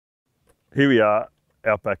Here we are,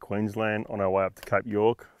 outback Queensland, on our way up to Cape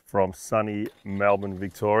York from sunny Melbourne,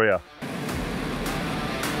 Victoria.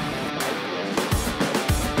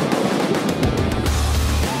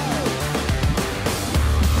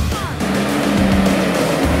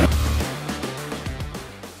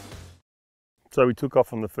 So we took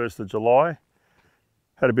off on the 1st of July,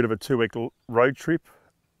 had a bit of a 2-week road trip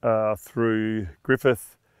through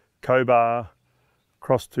Griffith, Cobar,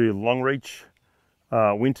 across to Longreach,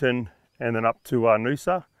 Winton, and then up to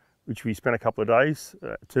Noosa, which we spent a couple of days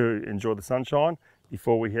to enjoy the sunshine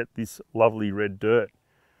before we hit this lovely red dirt.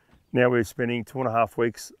 Now we're spending 2.5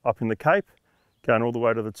 weeks up in the Cape, going all the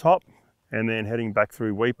way to the top, and then heading back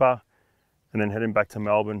through Weipa, and then heading back to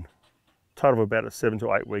Melbourne. Total of about a 7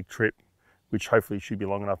 to 8 week trip, which hopefully should be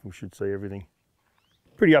long enough and we should see everything.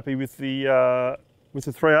 Pretty happy with the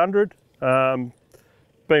 300.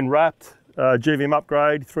 Been wrapped, GVM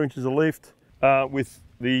upgrade, 3 inches of lift, with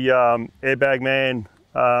the airbag man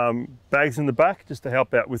bags in the back just to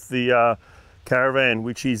help out with the caravan,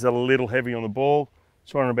 which is a little heavy on the ball.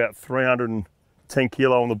 It's running about 310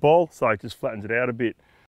 kilo on the ball, so it just flattens it out a bit.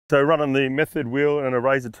 So running the Method wheel and a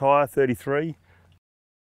Razor tyre, 33.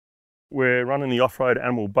 We're running the off-road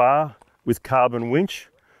animal bar with carbon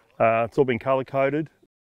winch. It's all been colour coded.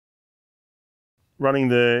 Running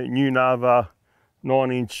the new Nava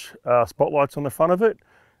 9-inch spotlights on the front of it,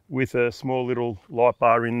 with a small little light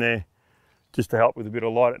bar in there just to help with a bit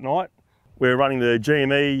of light at night. We're running the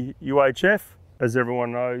GME UHF. As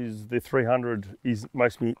everyone knows, the 300 is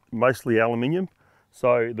mostly aluminium,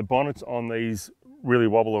 so the bonnets on these really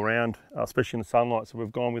wobble around, especially in the sunlight, so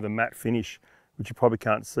we've gone with a matte finish, which you probably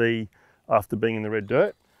can't see after being in the red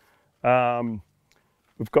dirt.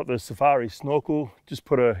 We've got the Safari snorkel, just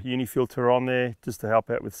put a uni filter on there just to help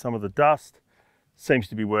out with some of the dust. Seems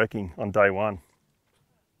to be working on day one.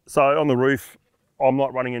 So on the roof, I'm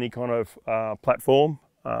not running any kind of platform.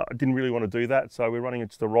 I didn't really want to do that, so we're running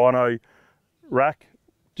just a Rhino rack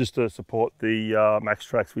just to support the Max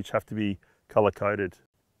Tracks, which have to be colour coded.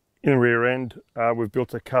 In the rear end, we've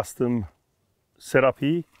built a custom setup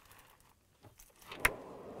here.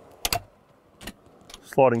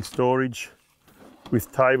 Sliding storage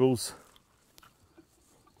with tables,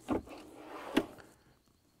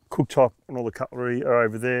 cooktop and all the cutlery are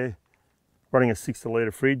over there. Running a 60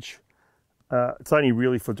 litre fridge. It's only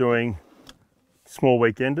really for doing small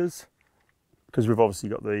weekenders, because we've obviously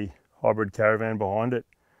got the hybrid caravan behind it,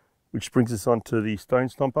 which brings us on to the Stone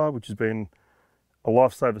Stomper, which has been a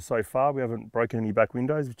lifesaver so far. We haven't broken any back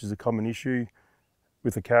windows, which is a common issue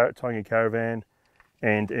with towing a caravan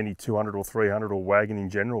and any 200 or 300 or wagon in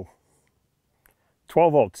general.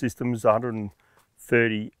 12 volt systems,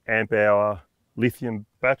 130 amp hour lithium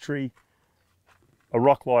battery, a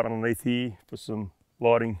rock light underneath here for some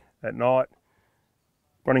lighting at night,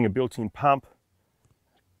 running a built-in pump,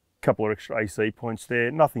 a couple of extra AC points there,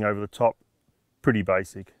 nothing over the top, pretty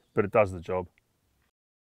basic, but it does the job.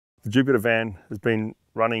 The Jupiter van has been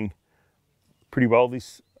running pretty well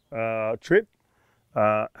this trip,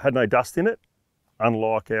 had no dust in it,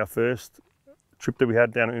 unlike our first trip that we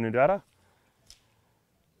had down at Unadilla.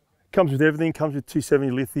 Comes with everything, comes with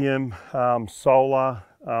 270 lithium, solar,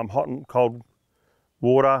 hot and cold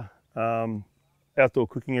water, outdoor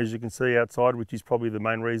cooking, as you can see outside, which is probably the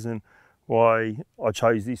main reason why I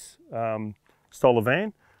chose this style of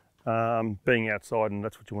van, being outside, and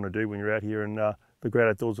that's what you want to do when you're out here in the great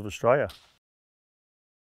outdoors of Australia.